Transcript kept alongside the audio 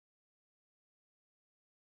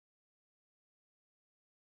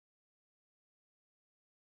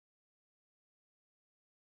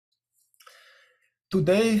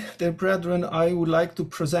Today, dear brethren, I would like to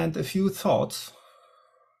present a few thoughts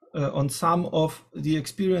on some of the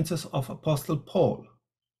experiences of Apostle Paul.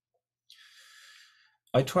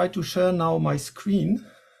 I try to share now my screen.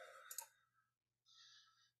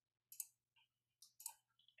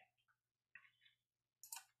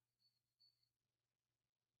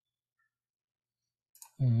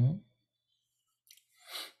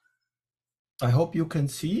 I hope you can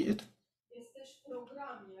see it.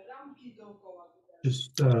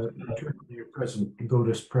 Just turn your go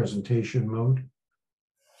to presentation mode.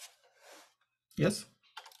 Yes.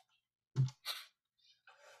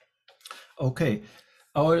 Okay.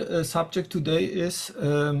 Our subject today is,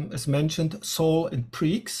 as mentioned, Saul and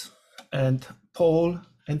Priests, and Paul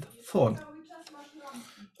and Thorn.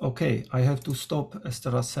 Okay, I have to stop, as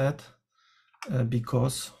Tara said,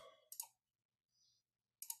 because.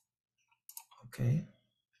 Okay.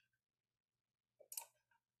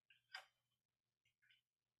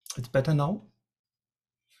 It's better now?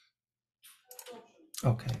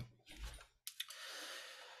 Okay.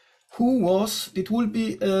 It will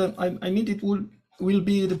be, it will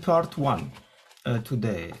be the part one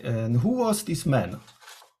today. And who was this man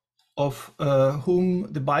of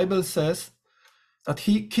whom the Bible says that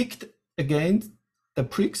he kicked against the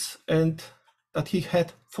pricks and that he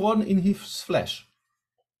had thorn in his flesh?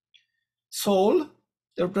 Saul,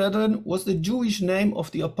 dear brethren, was the Jewish name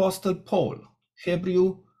of the Apostle Paul,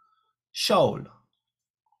 Hebrew Shaul.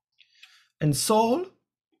 And Saul,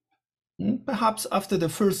 perhaps after the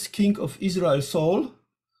first king of Israel, Saul,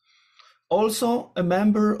 also a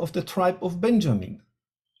member of the tribe of Benjamin.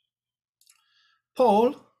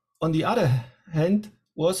 Paul, on the other hand,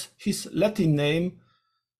 was his Latin name,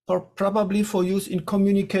 probably for use in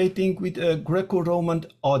communicating with a Greco-Roman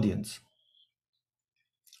audience.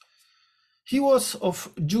 He was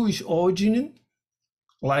of Jewish origin,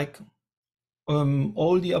 like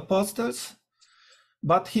all the apostles,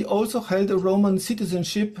 but he also held a Roman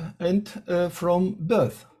citizenship and from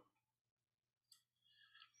birth.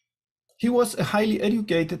 He was a highly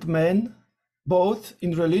educated man, both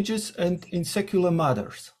in religious and in secular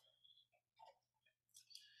matters.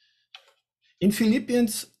 In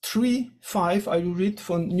Philippians 3:5, I will read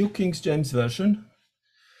from New King James Version.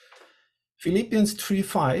 Philippians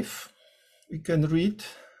 3:5, we can read,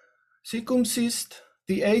 circumcised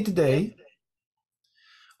the 8th day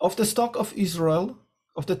of the stock of Israel,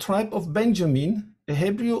 of the tribe of Benjamin, a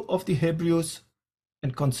Hebrew of the Hebrews,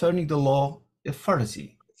 and concerning the law, a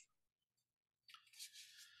Pharisee.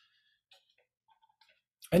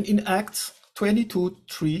 And in Acts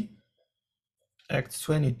 22:3,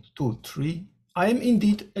 I am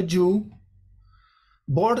indeed a Jew,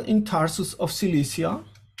 born in Tarsus of Cilicia.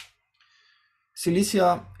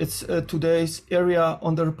 Cilicia, it's today's area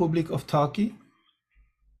on the Republic of Turkey,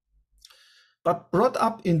 but brought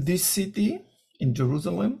up in this city, in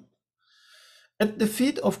Jerusalem, at the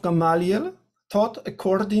feet of Gamaliel, taught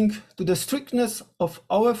according to the strictness of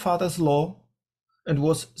our father's law, and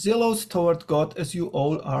was zealous toward God as you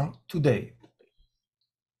all are today.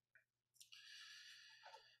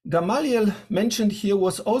 Gamaliel, mentioned here,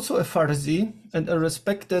 was also a Pharisee and a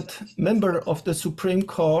respected member of the Supreme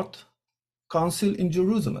Court Council in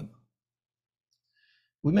Jerusalem.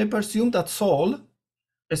 We may presume that Saul,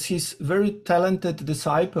 as his very talented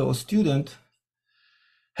disciple or student,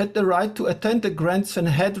 had the right to attend the Grand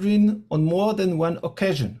Sanhedrin on more than one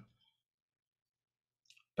occasion.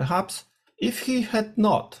 Perhaps if he had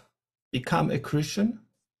not become a Christian,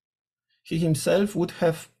 he himself would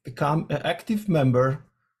have become an active member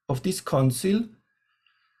of this council,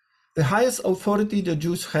 the highest authority the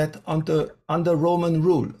Jews had under Roman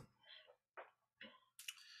rule.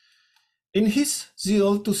 In his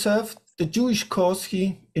zeal to serve the Jewish cause,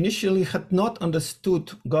 he initially had not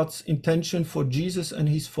understood God's intention for Jesus and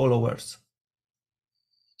his followers.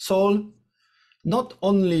 Saul not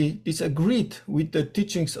only disagreed with the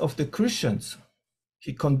teachings of the Christians,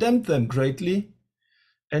 he condemned them greatly,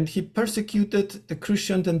 and he persecuted the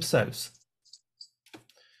Christians themselves.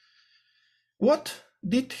 What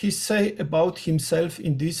did he say about himself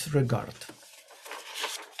in this regard?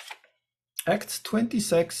 Acts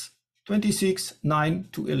 26,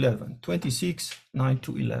 9-11. 26,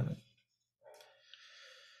 9-11.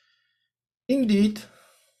 Indeed,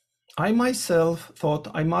 I myself thought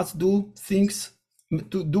I must do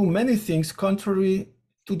many things contrary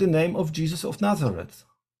to the name of Jesus of Nazareth.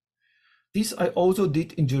 This I also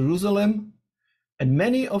did in Jerusalem, and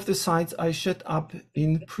many of the signs I shut up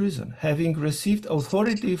in prison, having received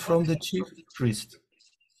authority from the chief priest.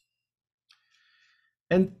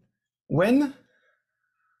 And when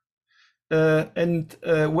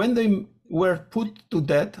they were put to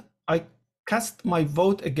death, I cast my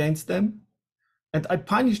vote against them, and I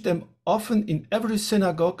punished them often in every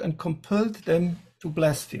synagogue and compelled them to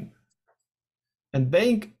blaspheme. And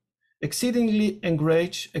being exceedingly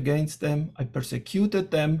enraged against them, I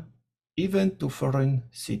persecuted them even to foreign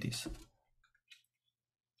cities.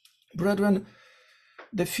 Brethren,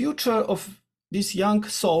 the future of this young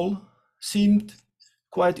Saul seemed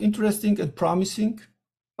quite interesting and promising,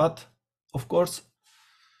 but of course,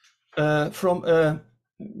 from a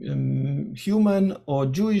human or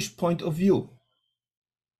Jewish point of view.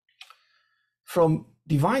 From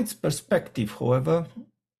divine perspective, however,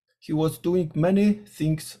 he was doing many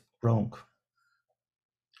things wrong.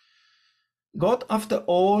 God, after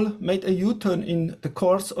all, made a U-turn in the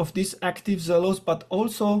course of this active, zealous, but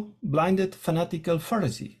also blinded, fanatical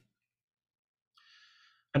Pharisee.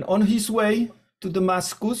 And on his way to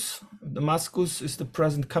Damascus, Damascus is the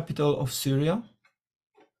present capital of Syria,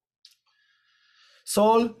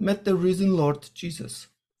 Saul met the risen Lord Jesus.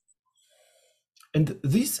 And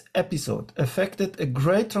this episode affected a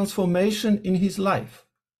great transformation in his life.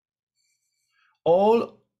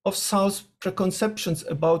 All of Saul's preconceptions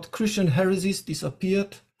about Christian heresies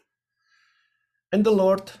disappeared, and the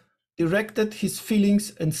Lord directed his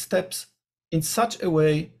feelings and steps in such a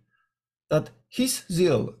way that his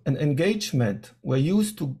zeal and engagement were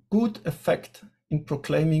used to good effect in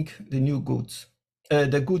proclaiming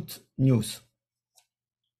the good news.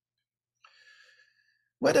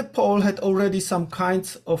 Whether Paul had already some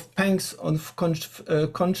kinds of pangs of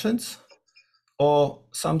conscience or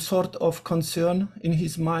some sort of concern in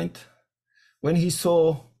his mind when he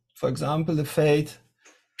saw, for example, the faith,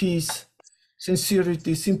 peace,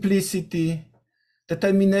 sincerity, simplicity,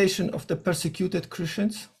 determination of the persecuted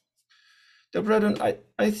Christians? The brethren,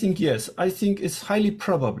 I think yes, I think it's highly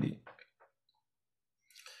probably.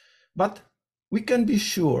 But we can be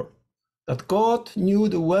sure that God knew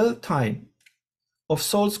the well time of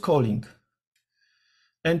Saul's calling,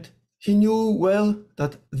 and he knew well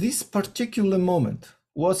that this particular moment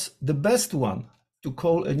was the best one to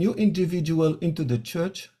call a new individual into the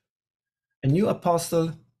church, a new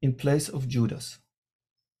apostle in place of Judas.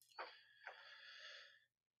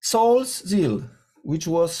 Saul's zeal, which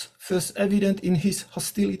was first evident in his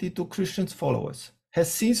hostility to Christian followers,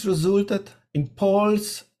 has since resulted in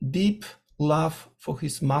Paul's deep love for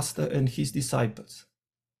his master and his disciples.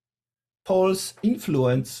 Paul's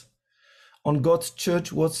influence on God's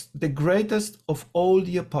church was the greatest of all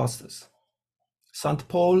the apostles. St.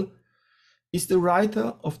 Paul is the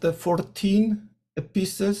writer of the 14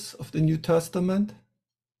 epistles of the New Testament,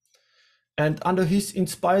 and under his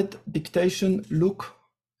inspired dictation, Luke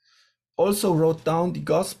also wrote down the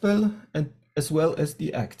Gospel and as well as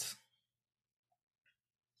the Acts.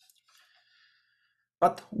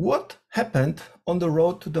 But what happened on the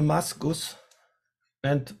road to Damascus,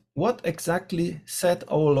 and what exactly said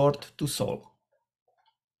our Lord to Saul?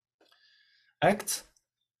 Acts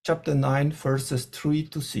chapter 9, verses 3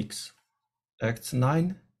 to 6. Acts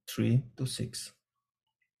 9, 3 to 6.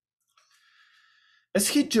 As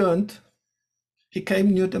he journeyed, he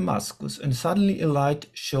came near Damascus, and suddenly a light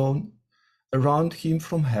shone around him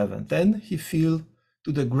from heaven. Then he fell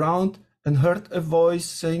to the ground and heard a voice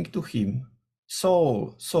saying to him,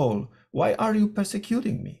 Saul, Saul, why are you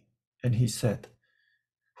persecuting me? And he said,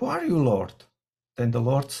 Who are you, Lord? Then the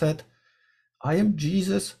Lord said, I am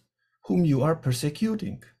Jesus whom you are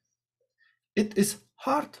persecuting. It is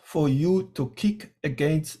hard for you to kick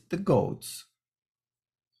against the goads.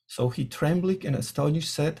 So he, trembling and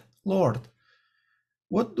astonished, said, Lord,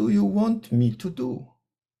 what do you want me to do?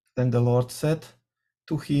 Then the Lord said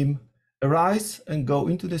to him, Arise and go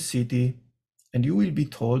into the city, and you will be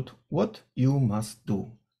told what you must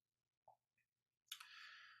do.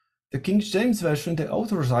 The King James Version, the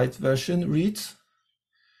Authorized Version, reads,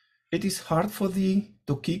 It is hard for thee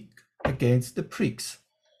to kick against the pricks.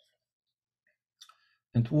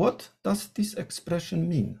 And what does this expression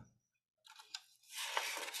mean?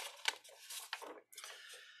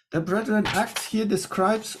 The brethren, Acts here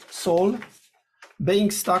describes Saul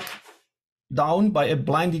being struck down by a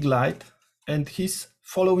blinding light and his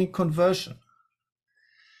following conversion.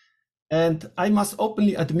 And I must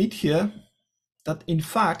openly admit here that in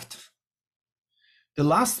fact, the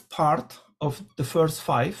last part of the verse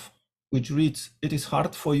 5, which reads, It is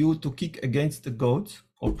hard for you to kick against the goads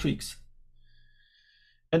or pricks,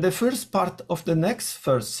 and the first part of the next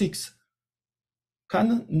verse 6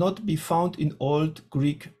 cannot be found in old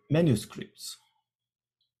Greek manuscripts.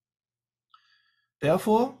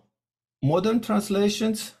 Therefore, modern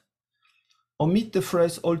translations omit the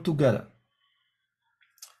phrase altogether.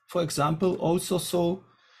 For example, also so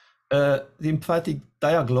the emphatic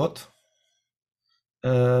diaglott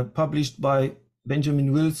published by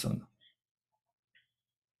Benjamin Wilson.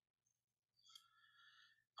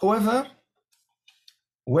 However,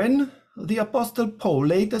 when the Apostle Paul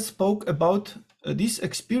later spoke about this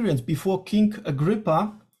experience before King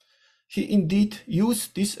Agrippa, he indeed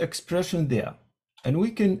used this expression there. And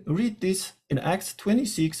we can read this in Acts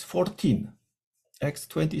 26:14. Acts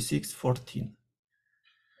 26:14.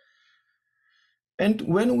 And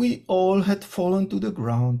when we all had fallen to the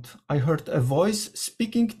ground, I heard a voice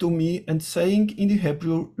speaking to me and saying in the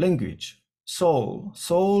Hebrew language, Saul,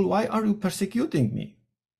 Saul, why are you persecuting me?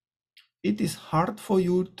 It is hard for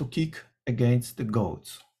you to kick against the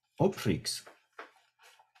goads or pricks.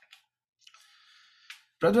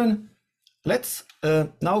 Brethren, let's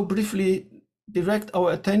now briefly direct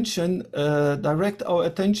our attention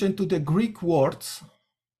to the Greek words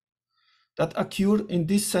that occur in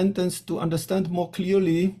this sentence to understand more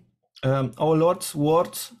clearly our Lord's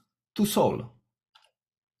words to Saul.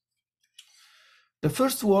 The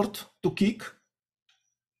first word, to kick,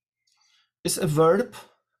 is a verb,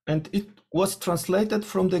 and it was translated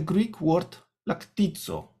from the Greek word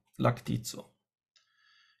laktizo.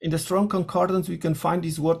 In the Strong Concordance, we can find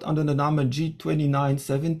this word under the number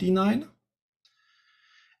G2979.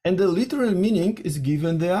 And the literal meaning is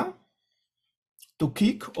given there, to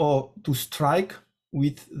kick or to strike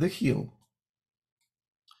with the heel.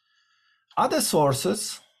 Other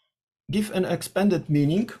sources give an expanded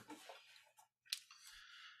meaning.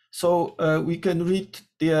 So we can read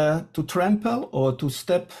there to trample or to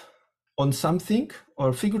step on something,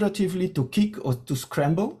 or figuratively to kick or to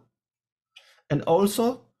scramble, and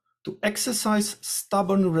also to exercise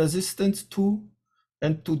stubborn resistance to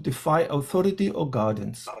and to defy authority or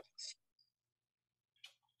guidance.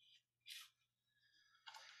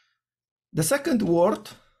 The second word,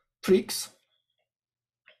 pricks,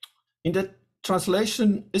 in the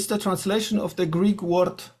translation is the translation of the Greek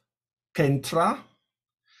word kentra.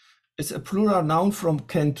 It's a plural noun from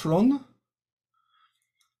kentron,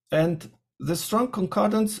 and the Strong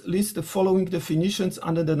Concordance lists the following definitions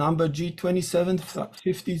under the number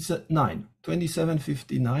G2759.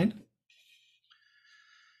 2759.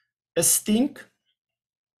 A sting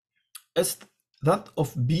as that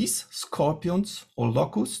of bees, scorpions, or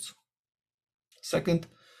locusts. Second,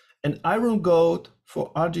 an iron goad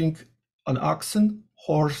for urging on oxen,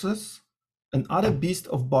 horses, and other beasts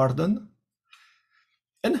of burden.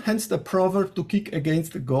 And hence the proverb to kick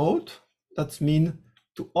against the goad, that's mean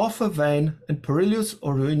to offer vain and perilous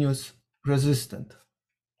or ruinous resistance.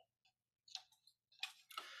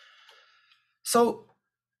 So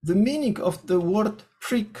the meaning of the word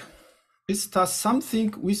prick is thus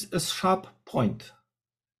something with a sharp point,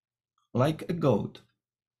 like a goad.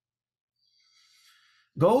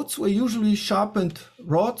 Goads were usually sharpened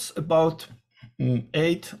rods about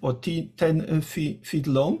 8 or 10 feet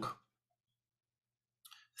long,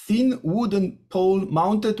 thin wooden pole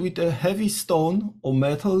mounted with a heavy stone or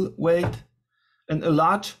metal weight and a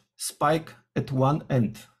large spike at one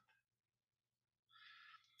end.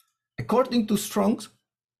 According to Strong's,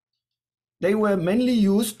 they were mainly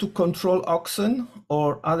used to control oxen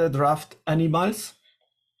or other draft animals,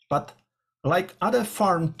 but like other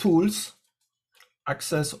farm tools,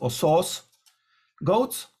 axes or saws,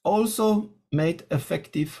 goads also made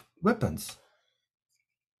effective weapons.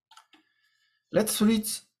 Let's read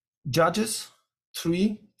Judges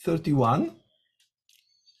 3:31.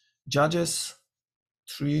 Judges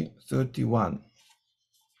 3:31.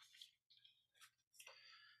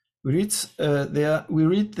 We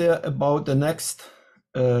read there about the next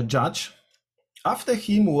judge. After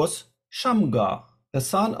him was Shamgar, the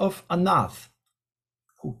son of Anath,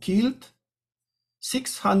 who killed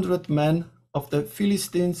 600 men of the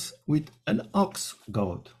Philistines with an ox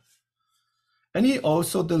goad. And he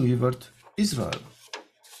also delivered Israel.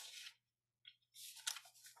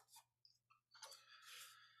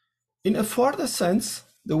 In a further sense,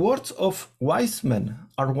 the words of wise men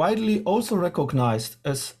are widely also recognized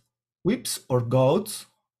as whips or goads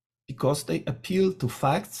because they appeal to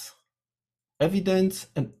facts, evidence,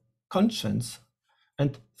 and conscience,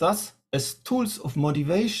 and thus as tools of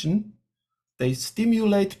motivation, they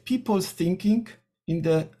stimulate people's thinking in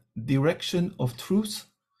the direction of truth,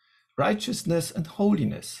 righteousness, and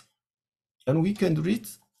holiness. And we can read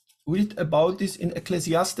about this in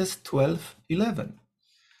Ecclesiastes 12:11.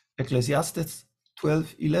 Ecclesiastes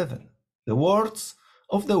 12:11. The words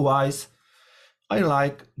of the wise are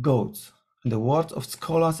like goads, and the words of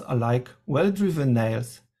scholars are like well-driven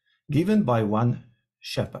nails given by one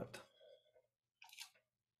shepherd.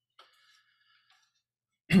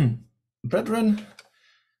 Brethren,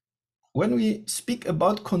 when we speak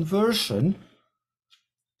about conversion,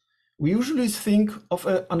 We usually think of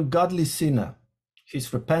an ungodly sinner,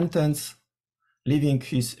 his repentance, living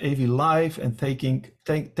his evil life and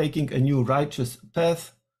taking a new righteous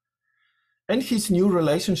path, and his new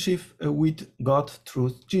relationship with God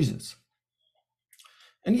through Jesus.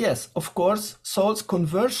 And yes, of course, Saul's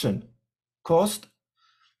conversion caused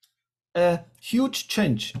a huge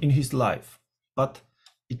change in his life, but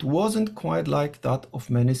it wasn't quite like that of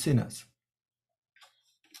many sinners.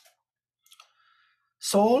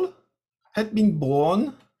 Saul had been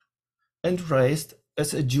born and raised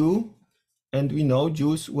as a Jew, and we know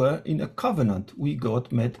Jews were in a covenant with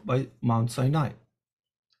God made by Mount Sinai.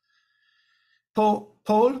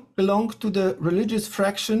 Paul belonged to the religious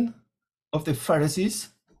fraction of the Pharisees,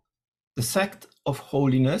 the sect of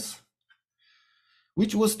holiness,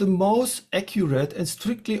 which was the most accurate and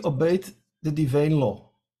strictly obeyed the divine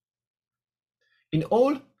law. In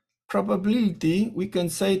all probability, we can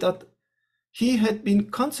say that he had been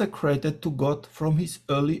consecrated to God from his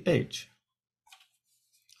early age.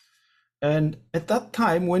 And at that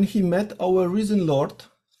time, when he met our risen Lord,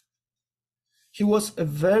 he was a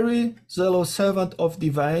very zealous servant of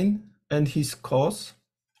divine and his cause,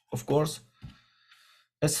 of course,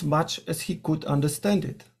 as much as he could understand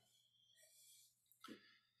it.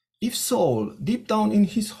 If Saul, deep down in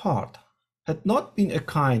his heart, had not been a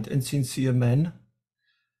kind and sincere man,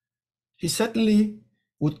 he certainly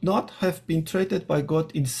would not have been treated by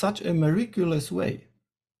God in such a miraculous way.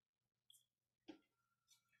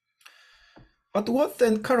 But what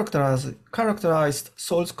then characterized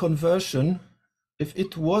Saul's conversion if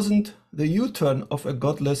it wasn't the U-turn of a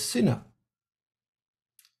godless sinner?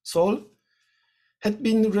 Saul had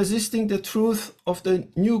been resisting the truth of the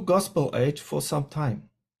new gospel age for some time.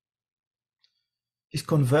 His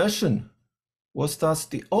conversion was thus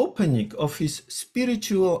the opening of his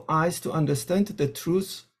spiritual eyes to understand the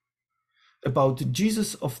truth about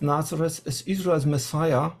Jesus of Nazareth as Israel's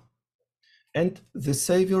Messiah and the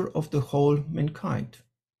Savior of the whole mankind.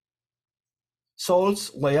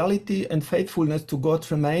 Saul's loyalty and faithfulness to God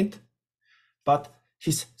remained, but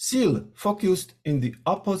his zeal focused in the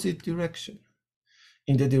opposite direction,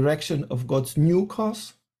 in the direction of God's new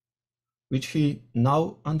cause, which he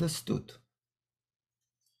now understood.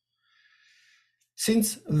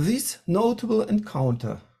 Since this notable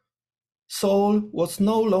encounter, Saul was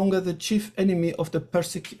no longer the chief enemy of the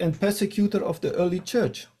persecutor of the early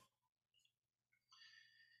church.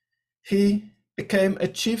 He became a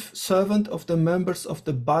chief servant of the members of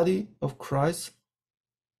the body of Christ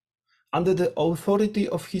under the authority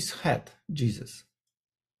of his head, Jesus.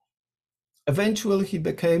 Eventually, he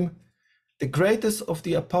became the greatest of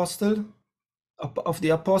the apostles,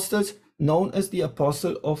 known as the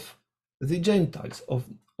apostle of the Gentiles,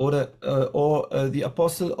 or the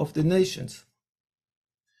apostle of the nations.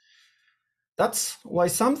 That's why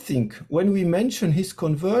when we mention his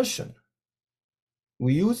conversion,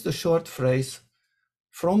 we use the short phrase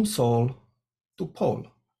from Saul to Paul.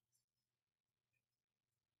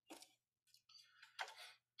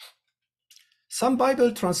 Some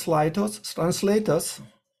Bible translators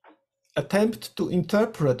attempt to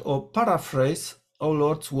interpret or paraphrase our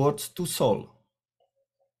Lord's words to Saul.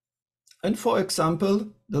 And for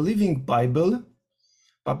example, the Living Bible,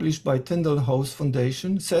 published by Tyndale House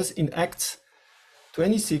Foundation, says in Acts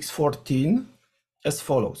 26:14 as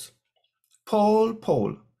follows: Paul,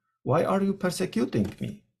 Paul, why are you persecuting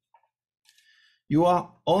me? You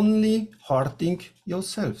are only hurting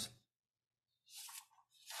yourselves.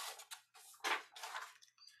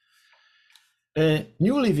 A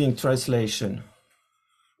New Living Translation,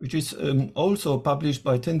 which is also published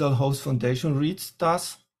by Tyndale House Foundation, reads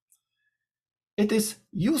thus: It is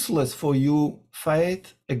useless for you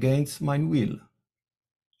fight against my will.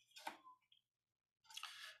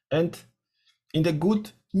 And in the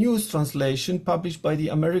Good News Translation, published by the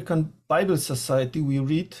American Bible Society, we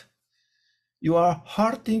read: You are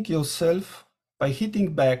hurting yourself by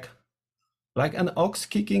hitting back like an ox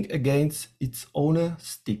kicking against its owner's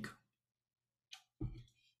stick.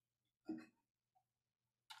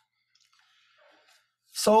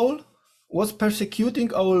 Saul was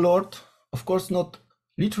persecuting our Lord, of course not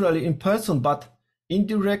literally in person, but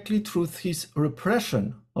indirectly through his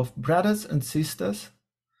repression of brothers and sisters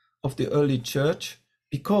of the early church,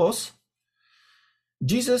 because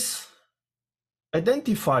Jesus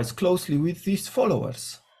identifies closely with these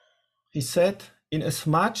followers. He said,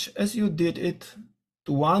 "Inasmuch as you did it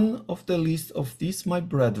to one of the least of these my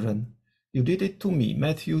brethren, you did it to me."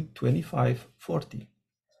 Matthew 25:40.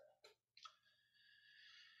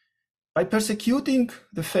 By persecuting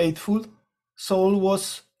the faithful, Saul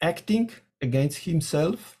was acting against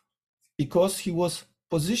himself because he was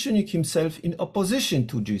positioning himself in opposition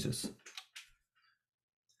to Jesus.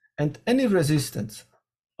 And any resistance,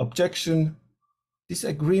 objection,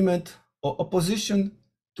 disagreement, or opposition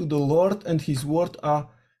to the Lord and his word are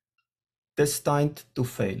destined to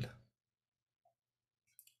fail.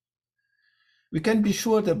 We can be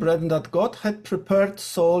sure, the brethren, that God had prepared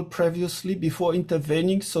Saul previously before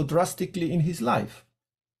intervening so drastically in his life.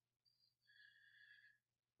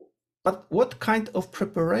 But what kind of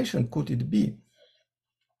preparation could it be?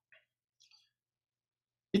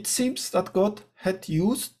 It seems that God had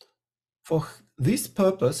used for this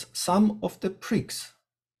purpose some of the pricks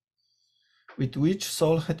with which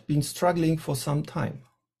Saul had been struggling for some time.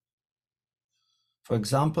 For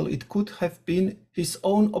example, it could have been his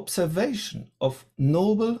own observation of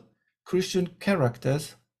noble Christian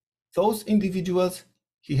characters, those individuals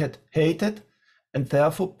he had hated and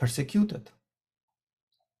therefore persecuted.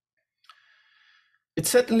 It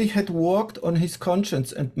certainly had worked on his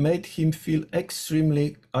conscience and made him feel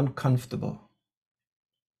extremely uncomfortable.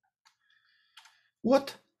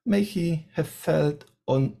 What may he have felt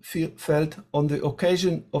on the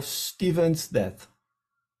occasion of Stephen's death?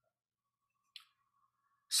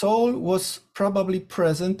 Saul was probably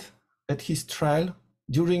present at his trial,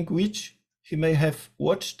 during which he may have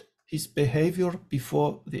watched his behavior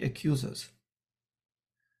before the accusers.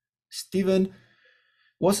 Stephen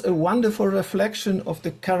was a wonderful reflection of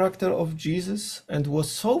the character of Jesus and was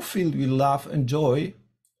so filled with love and joy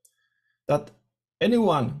that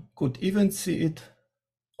anyone could even see it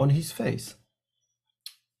on his face.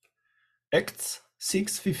 Acts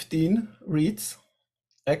 6:15 reads,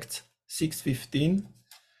 Acts 6:15,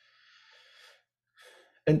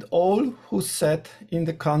 "And all who sat in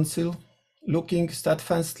the council, looking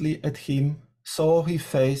steadfastly at him, saw his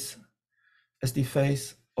face as the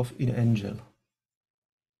face of an angel."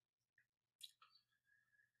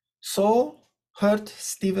 Saul heard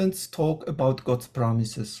Stephen's talk about God's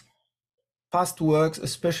promises, past works,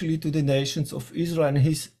 especially to the nations of Israel, and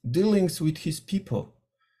his dealings with his people,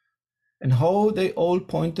 and how they all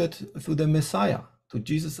pointed to the Messiah, to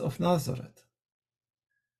Jesus of Nazareth.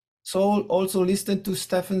 Saul also listened to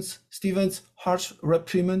Stephen's harsh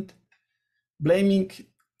reprimand, blaming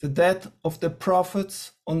the death of the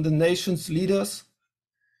prophets on the nation's leaders,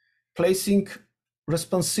 placing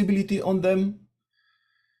responsibility on them,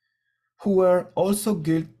 who were also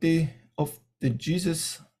guilty of the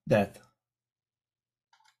Jesus' death.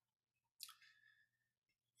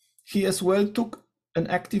 He as well took an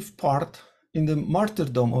active part in the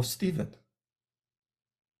martyrdom of Stephen.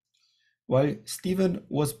 While Stephen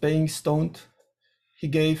was being stoned, he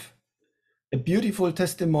gave a beautiful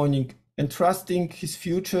testimony, entrusting his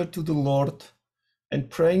future to the Lord and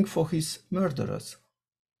praying for his murderers.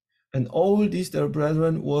 And all this, dear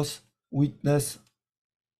brethren, was witnessed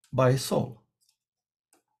by Saul.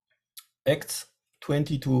 Acts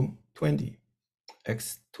 22:20.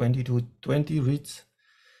 Acts 22:20 reads,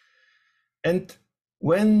 "And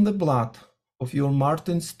when the blood of your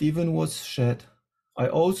martyr Stephen was shed, I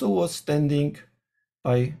also was standing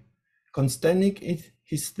by, constantly in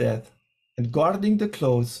his death, and guarding the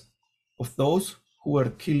clothes of those who were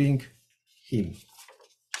killing him."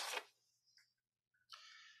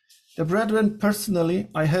 The brethren, personally,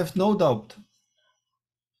 I have no doubt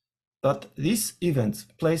that these events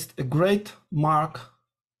placed a great mark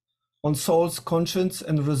on Saul's conscience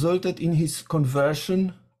and resulted in his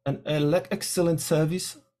conversion and an excellent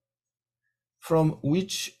service from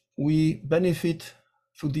which we benefit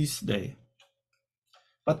to this day.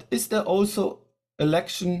 But is there also a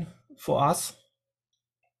lesson for us?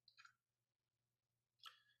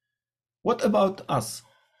 What about us?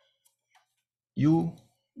 You,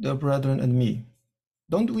 the brethren, and me.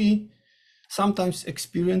 Don't we sometimes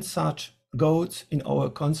experience such goats in our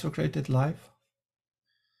consecrated life?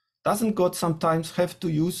 Doesn't God sometimes have to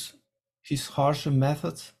use his harsher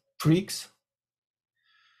methods, tricks,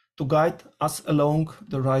 to guide us along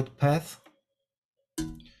the right path?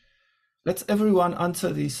 Let's everyone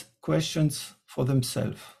answer these questions for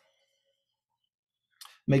themselves.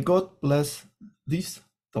 May God bless these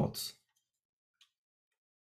thoughts.